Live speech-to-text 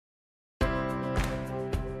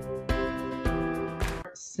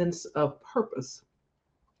sense of purpose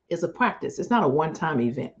is a practice. It's not a one-time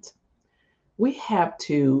event. We have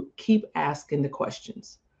to keep asking the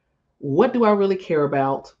questions. What do I really care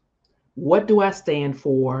about? What do I stand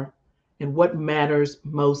for? And what matters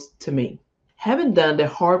most to me? Having done the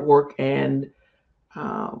hard work and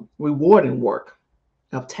rewarding work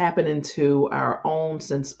of tapping into our own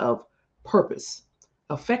sense of purpose,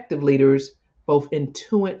 effective leaders both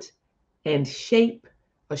intuit and shape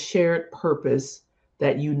a shared purpose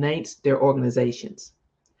that unites their organizations.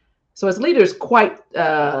 So, as leaders, quite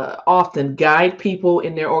often guide people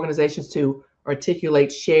in their organizations to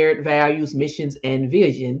articulate shared values, missions, and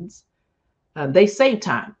visions. They save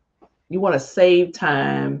time. You want to save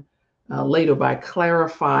time later by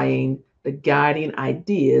clarifying the guiding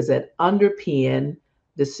ideas that underpin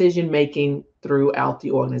decision making throughout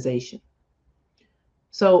the organization.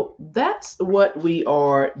 So that's what we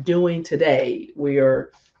are doing today. We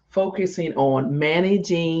are focusing on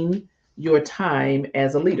managing your time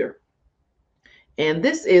as a leader. And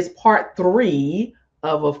this is part three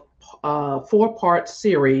of a four-part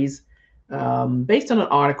series based on an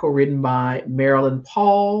article written by Marilyn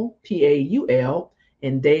Paul, Paul,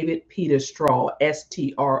 and David Peter Straw,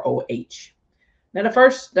 Stroh. Now, the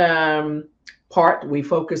first part, we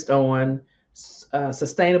focused on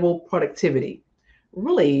sustainable productivity,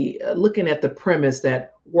 really looking at the premise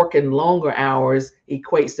that working longer hours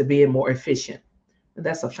equates to being more efficient. And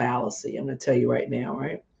that's a fallacy, I'm going to tell you right now,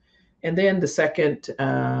 right? And then the second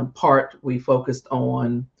part, we focused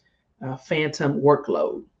on phantom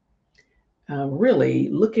workload, really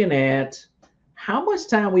looking at how much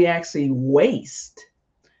time we actually waste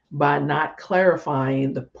by not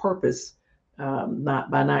clarifying the purpose,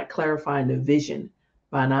 not clarifying the vision,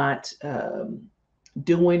 by not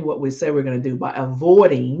doing what we say we're going to do, by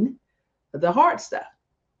avoiding the hard stuff,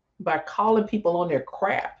 by calling people on their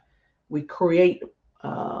crap. We create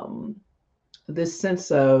this sense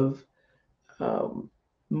of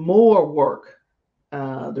more work,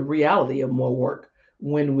 the reality of more work,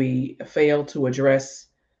 when we fail to address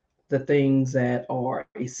the things that are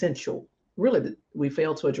essential. Really, we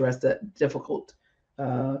fail to address the difficult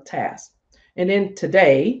tasks. And then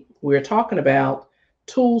today, we're talking about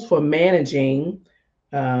tools for managing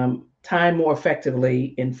time more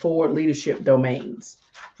effectively in four leadership domains.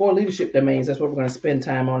 Four leadership domains, that's what we're going to spend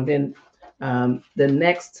time on. Then the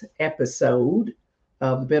next episode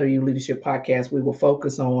of the Better You Leadership Podcast, we will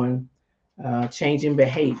focus on changing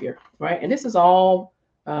behavior, right? And this is all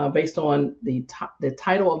based on the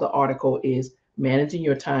title of the article is Managing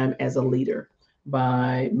Your Time as a Leader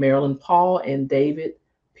by Marilyn Paul and David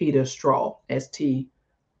Peter Straw, Stroh.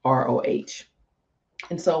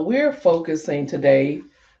 And so we're focusing today,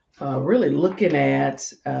 really looking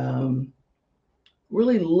at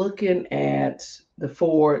the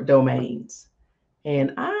four domains.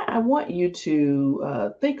 And I want you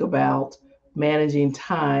to think about managing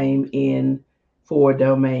time in four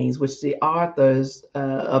domains, which the authors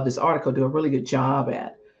of this article do a really good job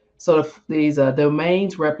at. So these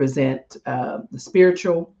domains represent the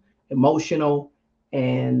spiritual, emotional,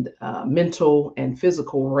 and mental and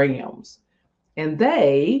physical realms. And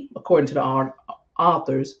they, according to the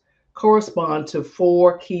authors, correspond to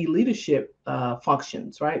four key leadership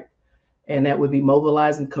functions, right? And that would be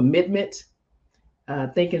mobilizing commitment,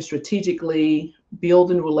 thinking strategically,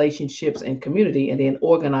 building relationships and community, and then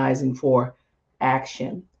organizing for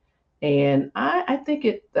action. And I think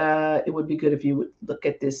it would be good if you would look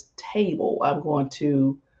at this table I'm going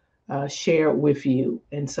to share with you.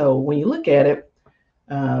 And so when you look at it,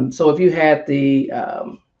 so if you had the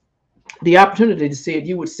opportunity to see it,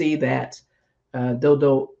 you would see that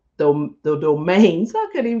the domains, I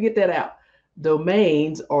couldn't even get that out.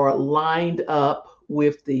 Domains are lined up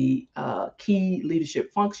with the key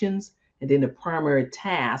leadership functions and then the primary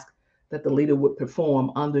task that the leader would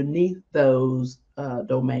perform underneath those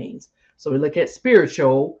domains. So we look at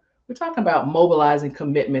spiritual, we're talking about mobilizing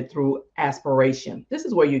commitment through aspiration. This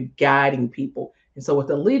is where you're guiding people. And so what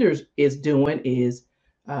the leader is doing is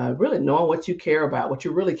really knowing what you care about, what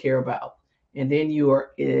you really care about. And then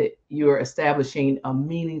you're establishing a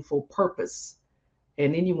meaningful purpose.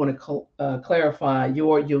 And then you want to clarify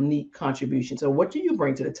your unique contribution. So what do you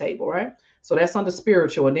bring to the table, right? So that's under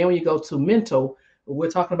spiritual. And then when you go to mental, we're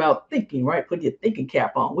talking about thinking, right? Put your thinking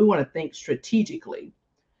cap on. We want to think strategically.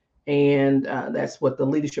 And that's what the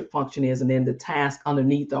leadership function is. And then the tasks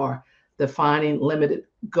underneath are defining limited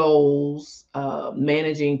goals,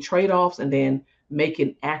 managing trade-offs, and then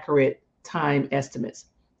making accurate time estimates.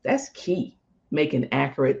 That's key, making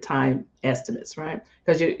accurate time estimates, right?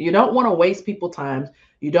 Because you don't want to waste people's time.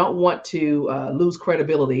 You don't want to lose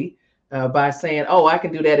credibility by saying, oh, I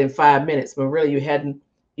can do that in 5 minutes, but really you hadn't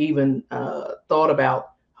even thought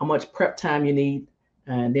about how much prep time you need,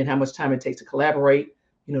 and then how much time it takes to collaborate.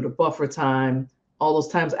 The buffer time, all those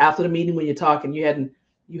times after the meeting when you're talking, you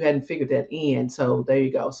hadn't figured that in. So there you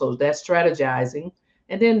go. So that's strategizing.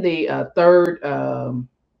 And then the third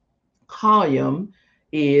column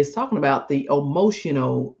is talking about the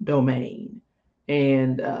emotional domain.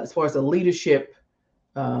 And as far as the leadership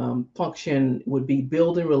function would be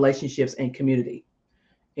building relationships and community.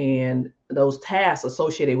 And those tasks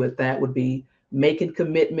associated with that would be making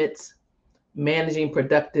commitments, managing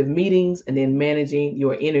productive meetings, and then managing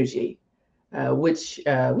your energy. Which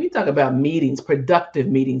we talk about meetings, productive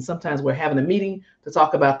meetings. Sometimes we're having a meeting to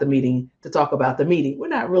talk about the meeting, to talk about the meeting. We're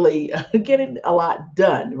not really getting a lot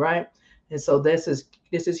done, right? And so this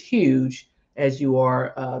is huge as you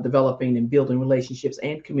are developing and building relationships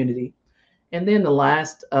and community. And then the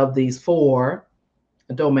last of these four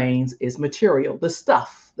domains is material, the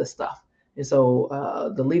stuff. And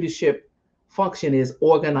so the leadership function is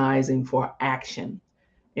organizing for action.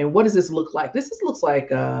 And what does this look like? This looks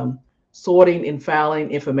like sorting and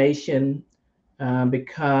filing information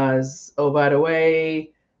because, oh, by the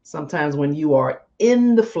way, sometimes when you are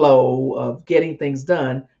in the flow of getting things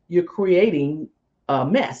done, you're creating a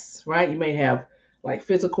mess, right? You may have like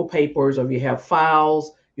physical papers, or you have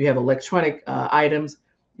files, you have electronic items.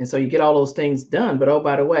 And so you get all those things done. But, oh,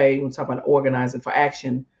 by the way, when we talk about organizing for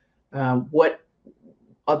action, what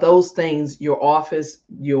are those things? Your office,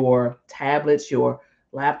 your tablets, your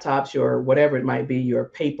laptops, your whatever it might be, your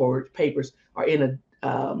papers are in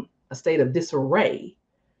a state of disarray.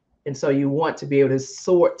 And so you want to be able to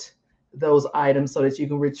sort those items so that you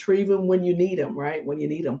can retrieve them when you need them, right? When you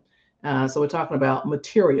need them. So we're talking about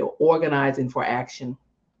material, organizing for action.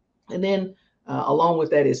 And then along with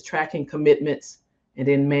that is tracking commitments, and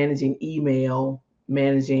then managing email,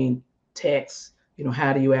 managing text.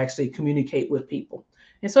 How do you actually communicate with people?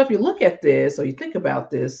 And so if you look at this, or you think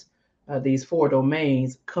about this, these four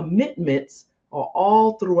domains, commitments are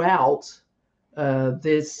all throughout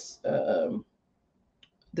this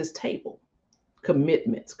table.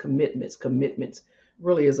 Commitments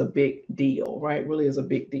really is a big deal, right? Really is a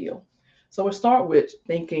big deal. So we start with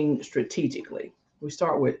thinking strategically.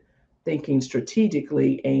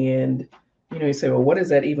 And you say, well, what does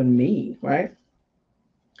that even mean, right?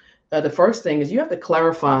 The first thing is you have to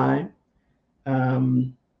clarify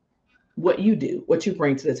um, what you do, what you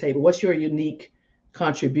bring to the table, what's your unique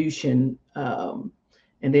contribution, and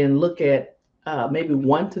then look at maybe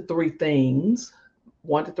 1 to 3 things,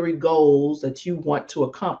 1 to 3 goals that you want to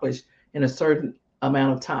accomplish in a certain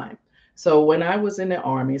amount of time. So when I was in the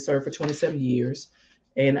Army, I served for 27 years,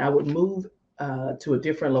 and I would move to a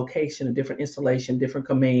different location, a different installation, different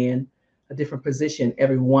command, a different position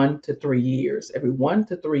every 1 to 3 years, every 1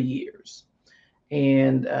 to 3 years.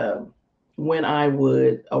 And when I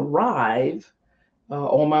would arrive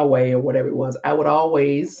on my way or whatever it was, I would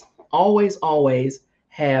always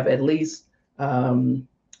have at least 1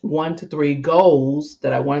 to 3 goals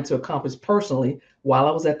that I wanted to accomplish personally while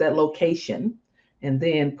I was at that location. And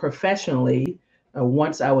then professionally,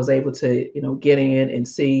 once I was able to, get in and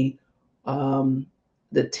see um,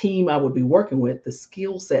 the team I would be working with, the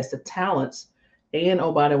skill sets, the talents, and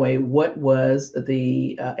oh, by the way, what was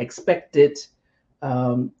the expected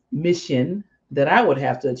mission that I would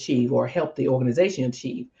have to achieve or help the organization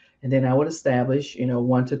achieve. And then I would establish,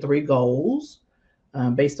 1 to 3 goals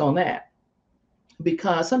based on that.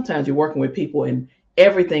 Because sometimes you're working with people and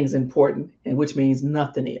everything's important, and which means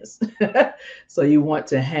nothing is. So you want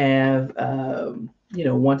to have, 1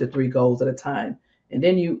 to 3 goals at a time. And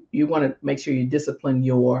then you want to make sure you discipline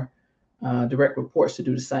your direct reports to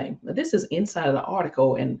do the same. Now, this is inside of the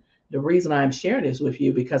article, and the reason I'm sharing this with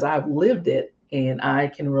you because I've lived it and I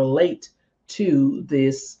can relate to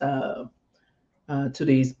this to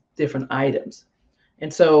these different items.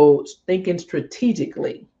 And so thinking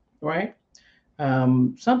strategically, right?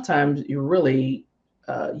 Sometimes you really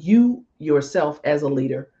you yourself as a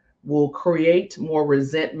leader will create more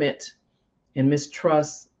resentment and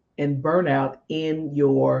mistrust and burnout in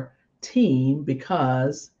your team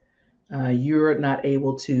because you're not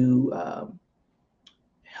able to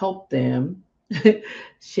help them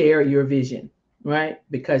share your vision, right?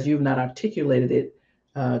 Because you've not articulated it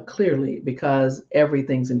clearly, because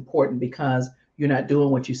everything's important, because you're not doing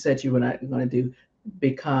what you said you were not going to do,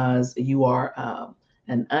 because you are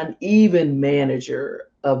an uneven manager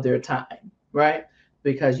of their time, right?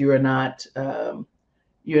 Because you're not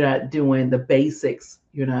doing the basics.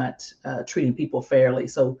 You're not treating people fairly.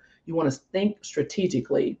 So you want to think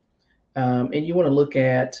strategically, and you want to look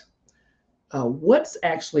at what's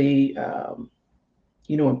actually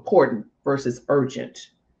important versus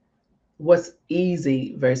urgent. What's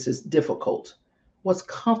easy versus difficult? What's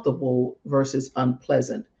comfortable versus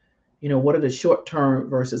unpleasant? What are the short term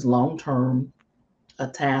versus long term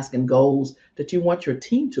tasks and goals that you want your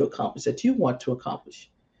team to accomplish, that you want to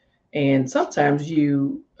accomplish? And sometimes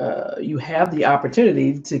you have the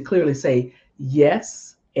opportunity to clearly say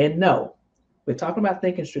yes and no. We're talking about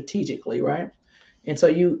thinking strategically, right? And so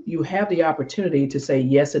you have the opportunity to say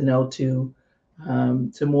yes and no to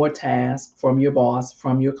more tasks from your boss,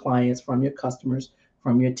 from your clients, from your customers,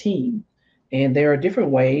 from your team. And there are different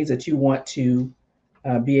ways that you want to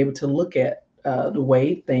be able to look at the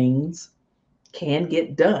way things can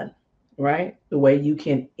get done, right? The way you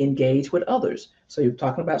can engage with others. So you're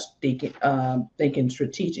talking about thinking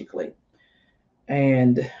strategically.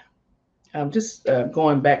 And I'm just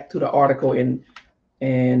going back to the article,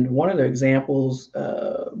 and one of the examples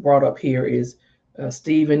brought up here is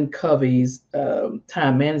Stephen Covey's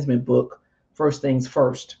time management book, First Things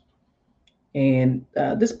First. And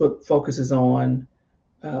this book focuses on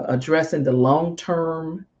addressing the long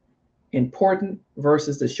term important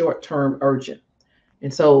versus the short term urgent.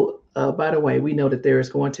 And so, by the way, we know that there is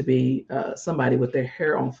going to be somebody with their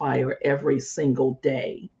hair on fire every single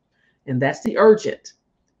day, and that's the urgent.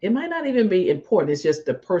 It might not even be important. It's just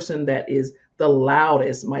the person that is the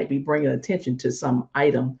loudest might be bringing attention to some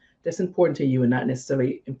item that's important to you and not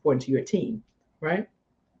necessarily important to your team, right?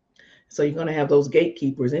 So you're going to have those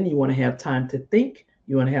gatekeepers, and you want to have time to think.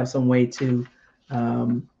 You want to have some way to,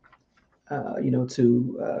 um,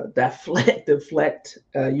 deflect.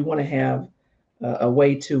 You want to have a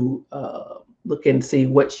way to look and see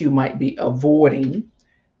what you might be avoiding.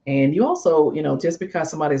 And you also, just because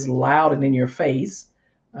somebody's loud and in your face,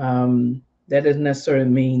 that doesn't necessarily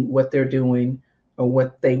mean what they're doing or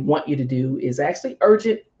what they want you to do is actually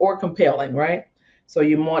urgent or compelling, right? So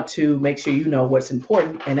you want to make sure you know what's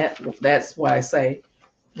important, and that's why I say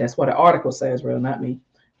that's what the article says, really, not me.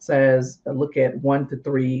 Says look at 1 to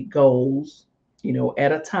 3 goals,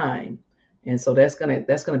 at a time, and so that's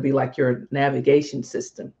gonna be like your navigation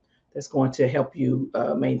system. That's going to help you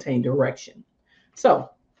maintain direction. So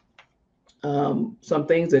some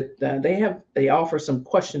things that they offer some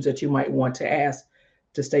questions that you might want to ask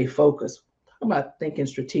to stay focused. Talk about thinking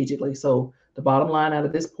strategically. So the bottom line out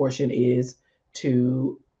of this portion is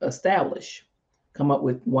to establish, come up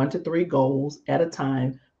with 1 to 3 goals at a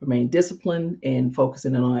time, remain disciplined and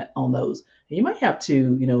focusing on those. And you might have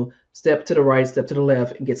to, step to the right, step to the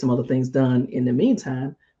left, and get some other things done in the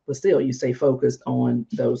meantime, but still you stay focused on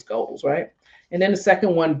those goals, right? And then the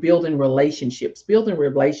second one, building relationships. Building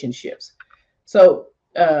relationships. So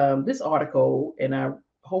this article, and I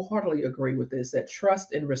wholeheartedly agree with this, that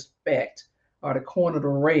trust and respect are the corner of the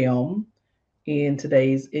realm in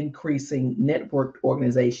today's increasing networked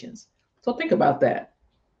organizations. So think about that.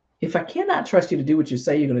 If I cannot trust you to do what you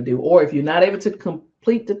say you're going to do, or if you're not able to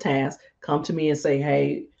complete the task, come to me and say,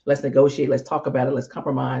 hey, let's negotiate, let's talk about it, let's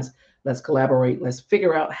compromise, let's collaborate, let's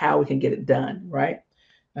figure out how we can get it done, right?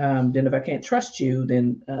 Then if I can't trust you,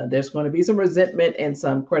 then there's going to be some resentment and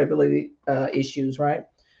some credibility issues, right?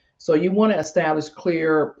 So you want to establish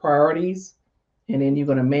clear priorities, and then you're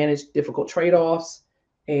going to manage difficult trade-offs,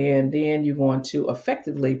 and then you're going to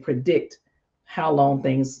effectively predict how long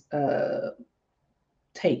things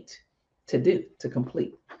take to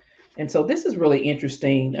complete. And so this is really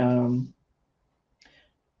interesting.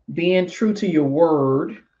 Being true to your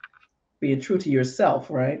word, being true to yourself,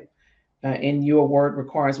 right? And your word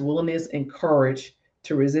requires willingness and courage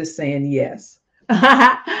to resist saying yes.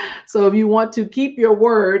 So if you want to keep your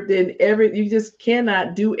word, then you just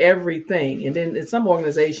cannot do everything. And then in some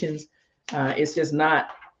organizations, it's just not,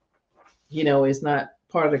 it's not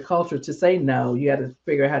part of the culture to say no. You got to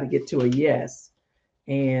figure out how to get to a yes.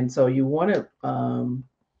 And so you want to,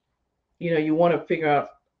 you want to figure out,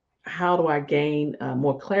 how do I gain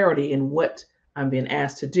more clarity in what I'm being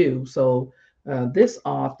asked to do? So these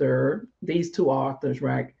two authors,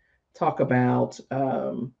 right, talk about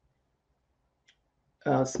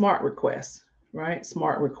smart requests, right?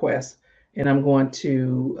 Smart requests. And I'm going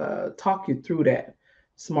to talk you through that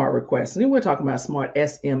smart request. And then we're talking about SMART,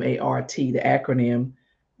 SMART, the acronym,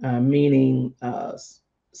 meaning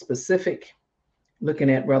specific,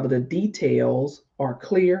 looking at whether the details are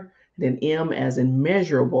clear. Then M as in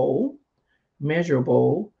measurable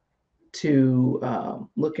to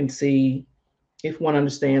look and see if one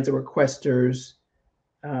understands the requester's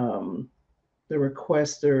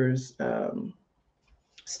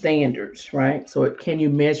standards, right? So can you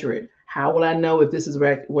measure it? How will I know if this is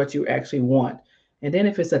what you actually want? And then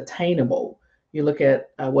if it's attainable, you look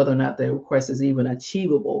at whether or not the request is even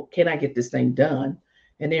achievable. Can I get this thing done?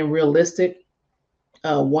 And then realistic,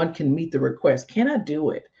 one can meet the request. Can I do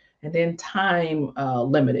it? And then time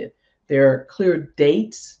limited. There are clear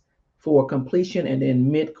dates for completion and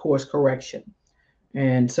then mid-course correction.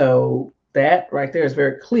 And so that right there is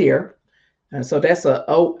very clear. And so that's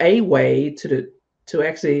a way to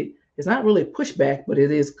actually, it's not really pushback, but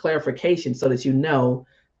it is clarification so that you know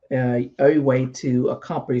a way to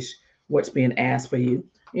accomplish what's being asked for you.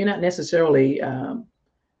 You're not necessarily saying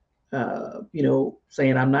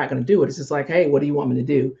I'm not going to do it. It's just like, hey, what do you want me to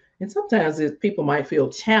do? And sometimes people might feel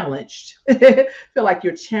challenged, feel like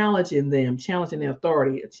you're challenging them, challenging their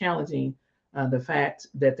authority, challenging the fact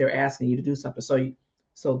that they're asking you to do something.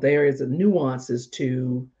 So there is a nuances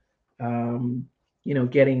to,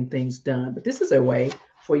 getting things done. But this is a way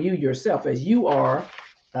for you yourself, as you are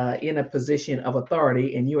in a position of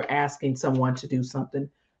authority and you're asking someone to do something,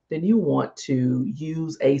 then you want to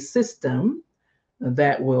use a system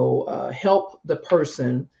that will help the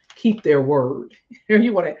person keep their word.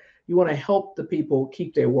 You want to help the people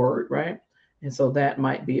keep their word, right? And so that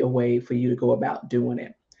might be a way for you to go about doing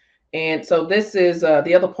it. And so this is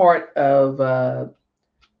the other part of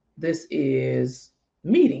this is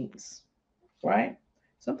meetings, right?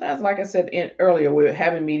 Sometimes, like I said earlier, we're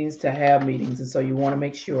having meetings to have meetings, and so you want to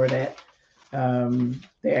make sure that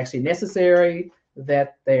they're actually necessary,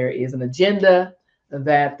 that there is an agenda,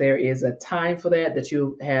 that there is a time for that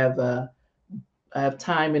you have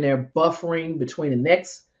time in there buffering between the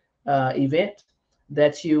next event,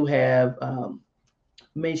 that you have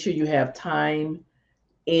made sure you have time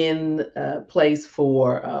in place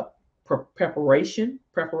for preparation,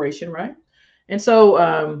 right? And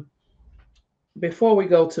so before we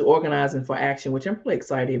go to organizing for action, which I'm really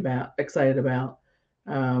excited about,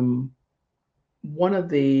 one of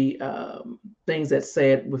the things that's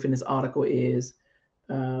said within this article is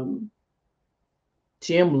um,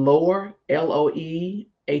 Jim Lohr, Loehr,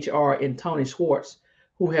 and Tony Schwartz,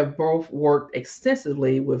 who have both worked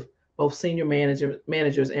extensively with both senior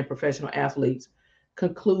managers and professional athletes,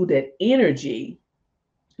 conclude that energy,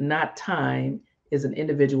 not time, is an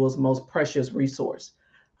individual's most precious resource.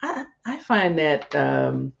 I find that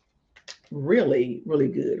really, really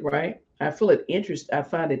good, right? I find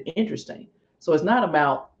it interesting. So it's not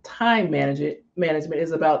about time management,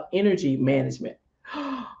 it's about energy management.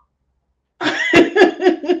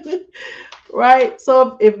 Right?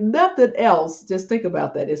 So if nothing else, just think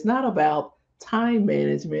about that. It's not about time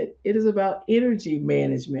management, it is about energy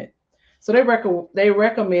management. So they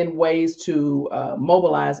recommend ways to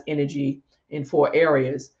mobilize energy in four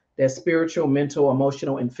areas: that's spiritual, mental,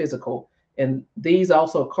 emotional, and physical. And these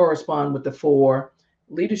also correspond with the four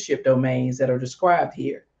leadership domains that are described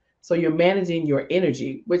here. So you're managing your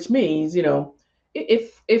energy, which means,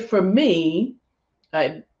 if for me,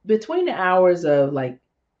 between the hours of like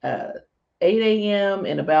uh, 8 a.m.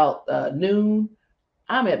 and about noon,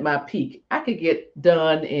 I'm at my peak. I could get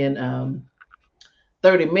done in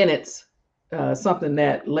 30 minutes, something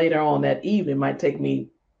that later on that evening might take me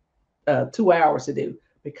 2 hours to do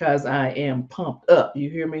because I am pumped up. You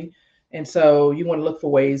hear me? And so you want to look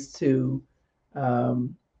for ways to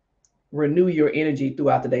um, renew your energy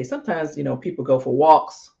throughout the day. Sometimes, people go for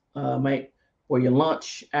walks, might for your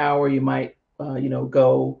lunch hour, you might,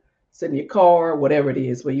 go sit in your car, whatever it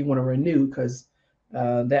is, where you want to renew, because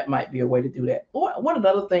that might be a way to do that. Or one of the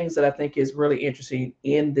other things that I think is really interesting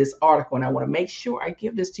in this article, and I want to make sure I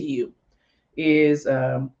give this to you, is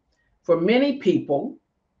for many people,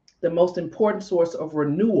 the most important source of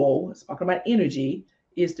renewal, talking about energy,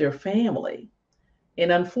 is their family.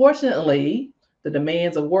 And unfortunately, the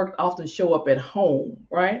demands of work often show up at home,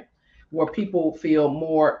 right? Where people feel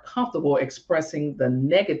more comfortable expressing the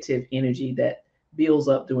negative energy that builds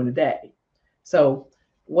up during the day. So,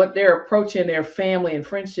 what they're approaching their family and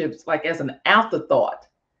friendships like as an afterthought.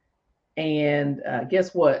 And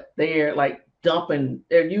guess what? They're like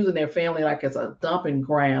they're using their family like as a dumping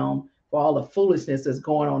ground for all the foolishness that's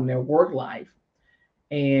going on in their work life.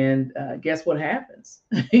 And guess what happens?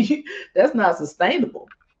 That's not sustainable.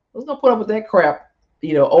 Who's gonna put up with that crap,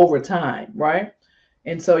 over time, right?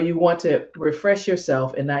 And so you want to refresh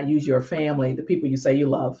yourself and not use your family, the people you say you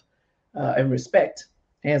love and respect,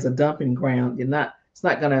 as a dumping ground. You're not. It's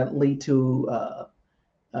not going to lead to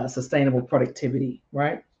sustainable productivity,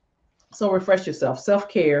 right? So refresh yourself.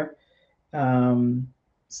 Um,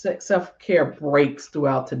 self care breaks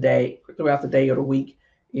throughout the day or the week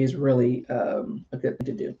is really a good thing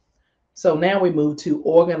to do. So now we move to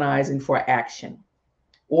organizing for action.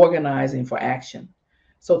 Organizing for action.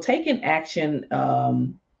 So taking action,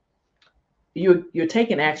 you're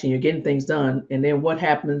taking action, you're getting things done, and then what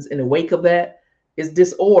happens in the wake of that is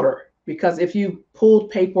disorder. Because if you pulled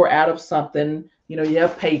paper out of something, you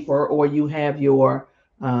have paper, or you have your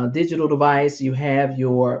digital device, you have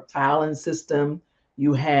your filing system,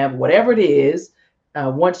 you have whatever it is.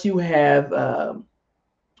 Once you have done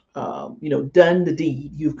the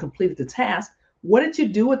deed, you've completed the task. What did you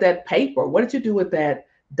do with that paper? What did you do with that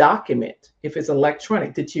document? If it's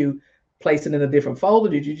electronic, did you place it in a different folder?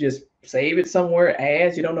 Did you just save it somewhere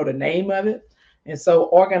as you don't know the name of it? And so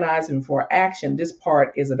organizing for action, this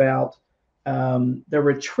part is about the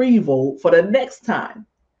retrieval for the next time,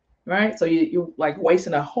 right? So you're like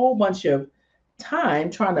wasting a whole bunch of time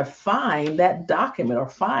trying to find that document or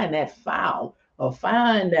find that file or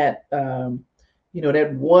find that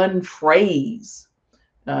that one phrase.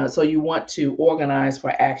 So you want to organize for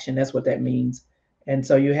action. That's what that means. And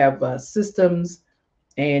so you have systems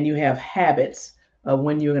and you have habits of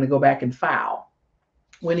when you're going to go back and file,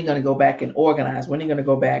 when you're going to go back and organize, when you're going to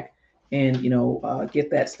go back and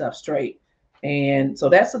get that stuff straight. And so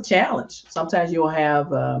that's a challenge. Sometimes you'll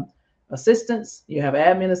have assistants, you have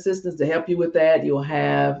admin assistants to help you with that. You'll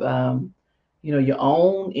have your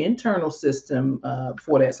own internal system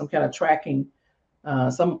for that, some kind of tracking,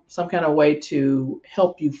 some kind of way to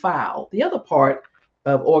help you file. The other part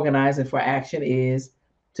of organizing for action is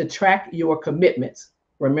to track your commitments.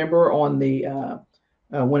 Remember on the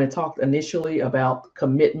when it talked initially about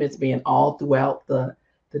commitments being all throughout the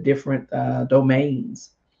different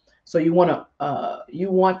domains. So you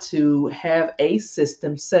want to have a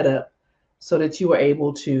system set up so that you are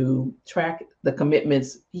able to track the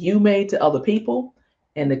commitments you made to other people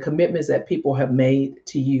and the commitments that people have made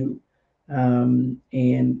to you. And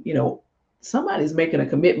somebody's making a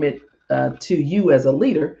commitment to you as a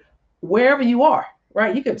leader wherever you are,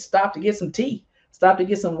 right? You could stop to get some tea, stop to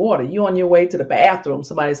get some water. You on your way to the bathroom,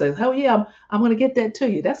 somebody says, oh yeah, I'm going to get that to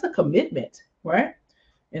you. That's a commitment, right?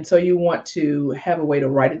 And so you want to have a way to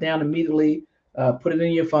write it down immediately, put it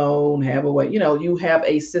in your phone, have a way, you have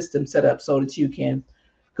a system set up so that you can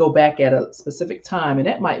go back at a specific time. And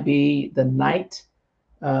that might be the night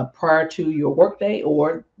prior to your workday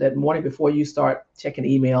or that morning before you start checking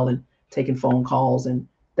email and taking phone calls and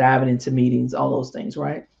diving into meetings, all those things,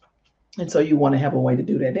 right? And so you want to have a way to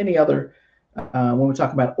do that. Any other, when we're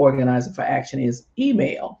talking about organizing for action, is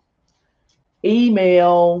email,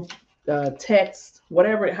 text,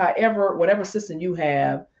 whatever system you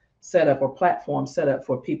have set up or platform set up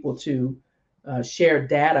for people to share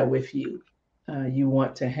data with you. You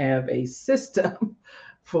want to have a system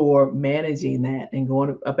for managing that and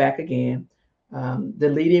going back again,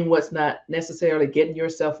 deleting what's not necessarily, getting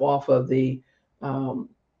yourself off of the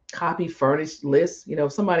copy furnished list.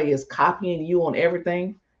 If somebody is copying you on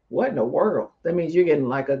everything, what in the world? That means you're getting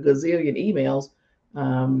like a gazillion emails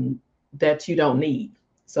that you don't need.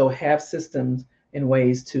 So have systems and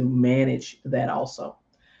ways to manage that also.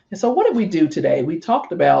 And so what did we do today? We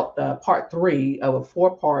talked about part 3 of a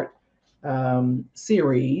 4-part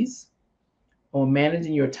series on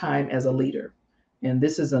managing your time as a leader. And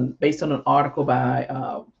this is based on an article by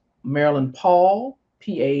Marilyn Paul,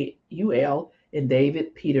 Paul, and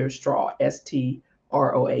David Peter Straw, Stroh.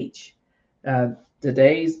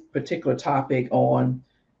 Today's particular topic on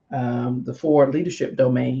the 4 leadership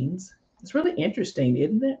domains. It's really interesting,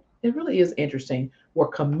 isn't it? It really is interesting, where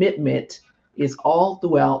commitment is all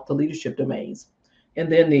throughout the leadership domains.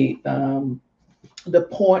 And then the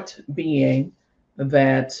point being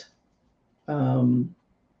that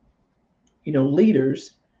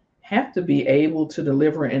leaders have to be able to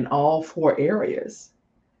deliver in all 4 areas.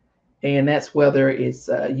 And that's whether it's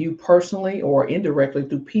you personally or indirectly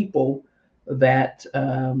through people that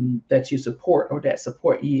you support or that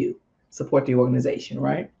support the organization,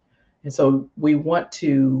 right? And so we want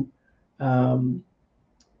to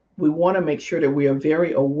make sure that we are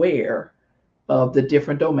very aware of the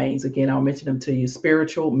different domains. Again, I'll mention them to you: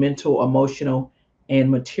 spiritual, mental, emotional, and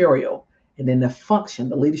material. And then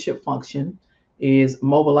the leadership function is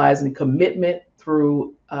mobilizing commitment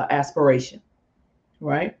through aspiration,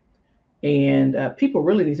 right? And people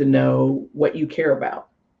really need to know what you care about.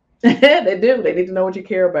 They do. They need to know what you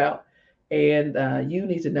care about. And you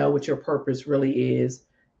need to know what your purpose really is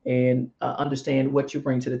and understand what you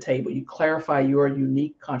bring to the table. You clarify your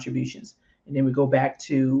unique contributions. And then we go back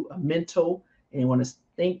to mental, and you want to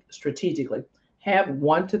think strategically. Have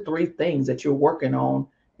 1 to 3 things that you're working on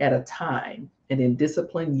at a time, and then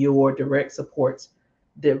discipline your direct reports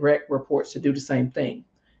to do the same thing.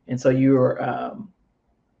 And so you've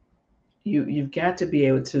got to be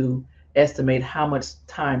able to estimate how much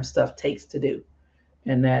time stuff takes to do.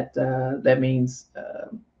 And that means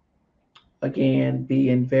again,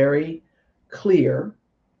 being very clear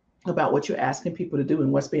about what you're asking people to do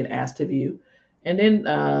and what's being asked of you. And then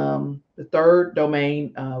the 3rd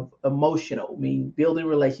domain of emotional, meaning building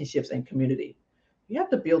relationships and community. You have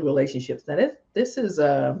to build relationships. Now, this is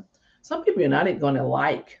some people you're not even going to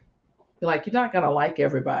like. You're not going to like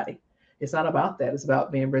everybody. It's not about that. It's about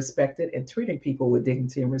being respected and treating people with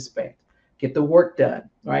dignity and respect. Get the work done,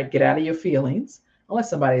 right? Get out of your feelings, unless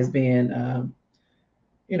somebody is being,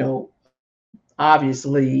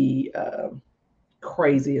 obviously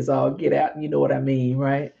crazy as all get out, and you know what I mean,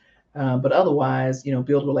 right? But otherwise,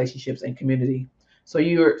 build relationships and community. So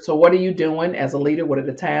what are you doing as a leader? What are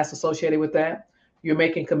the tasks associated with that? You're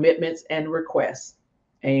making commitments and requests,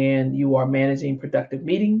 and you are managing productive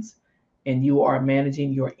meetings, and you are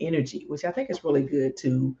managing your energy, which I think is really good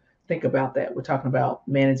to think about that. We're talking about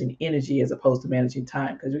managing energy as opposed to managing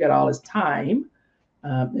time, because you got all this time,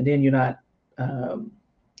 and then you're not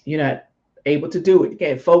able to do it. You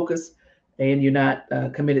can't focus, and you're not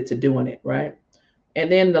committed to doing it, right?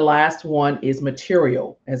 And then the last one is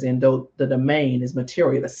material, as in the domain is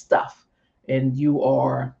material, the stuff. And you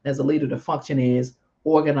are, as a leader, the function is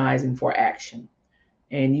organizing for action.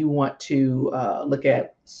 And you want to look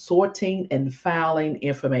at sorting and filing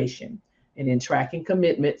information, and then tracking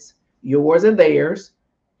commitments, yours and theirs,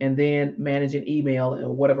 and then managing email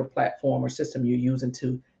or whatever platform or system you're using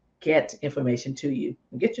to get information to you.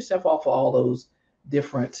 And get yourself off of all those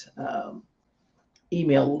different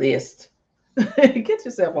email lists. Get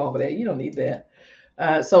yourself off of that. You don't need that.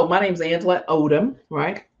 So my name is Angela Odom,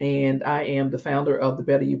 right? And I am the founder of the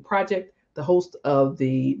Better You Project, the host of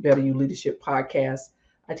the Better You Leadership Podcast.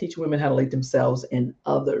 I teach women how to lead themselves and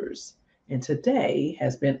others. And today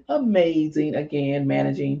has been amazing, again,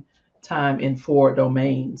 managing time in 4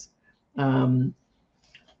 domains.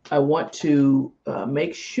 I want to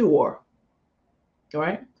make sure, all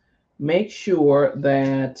right, make sure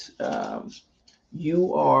that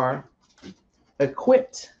you are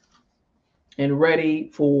equipped and ready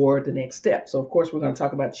for the next step. So, of course, we're going to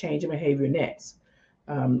talk about change in behavior next.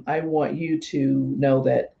 I want you to know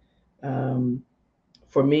that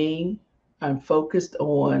for me, I'm focused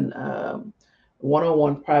on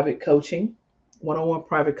one-on-one private coaching,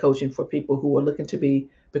 for people who are looking to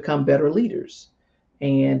become better leaders.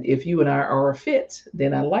 And if you and I are a fit,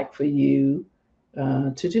 then I'd like for you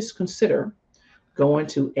to just consider going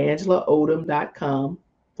to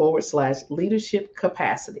angelaodom.com/leadership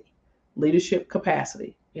capacity. Leadership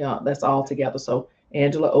capacity. That's all together. So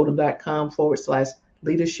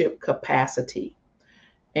angelaodom.com/leadership capacity.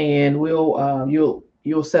 And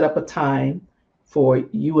you'll set up a time for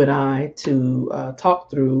you and I to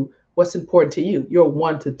talk through what's important to you, your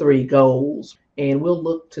 1 to 3 goals. And we'll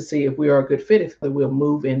look to see if we are a good fit. If we'll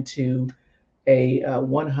move into a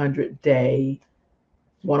 100-day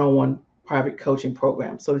one-on-one private coaching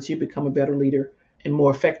program so that you become a better leader and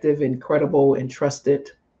more effective and credible and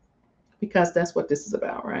trusted, because that's what this is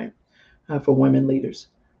about, right? For women leaders.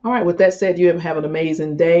 All right, with that said, you have an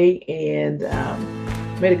amazing day, and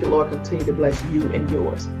may the good Lord continue to bless you and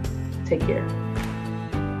yours. Take care.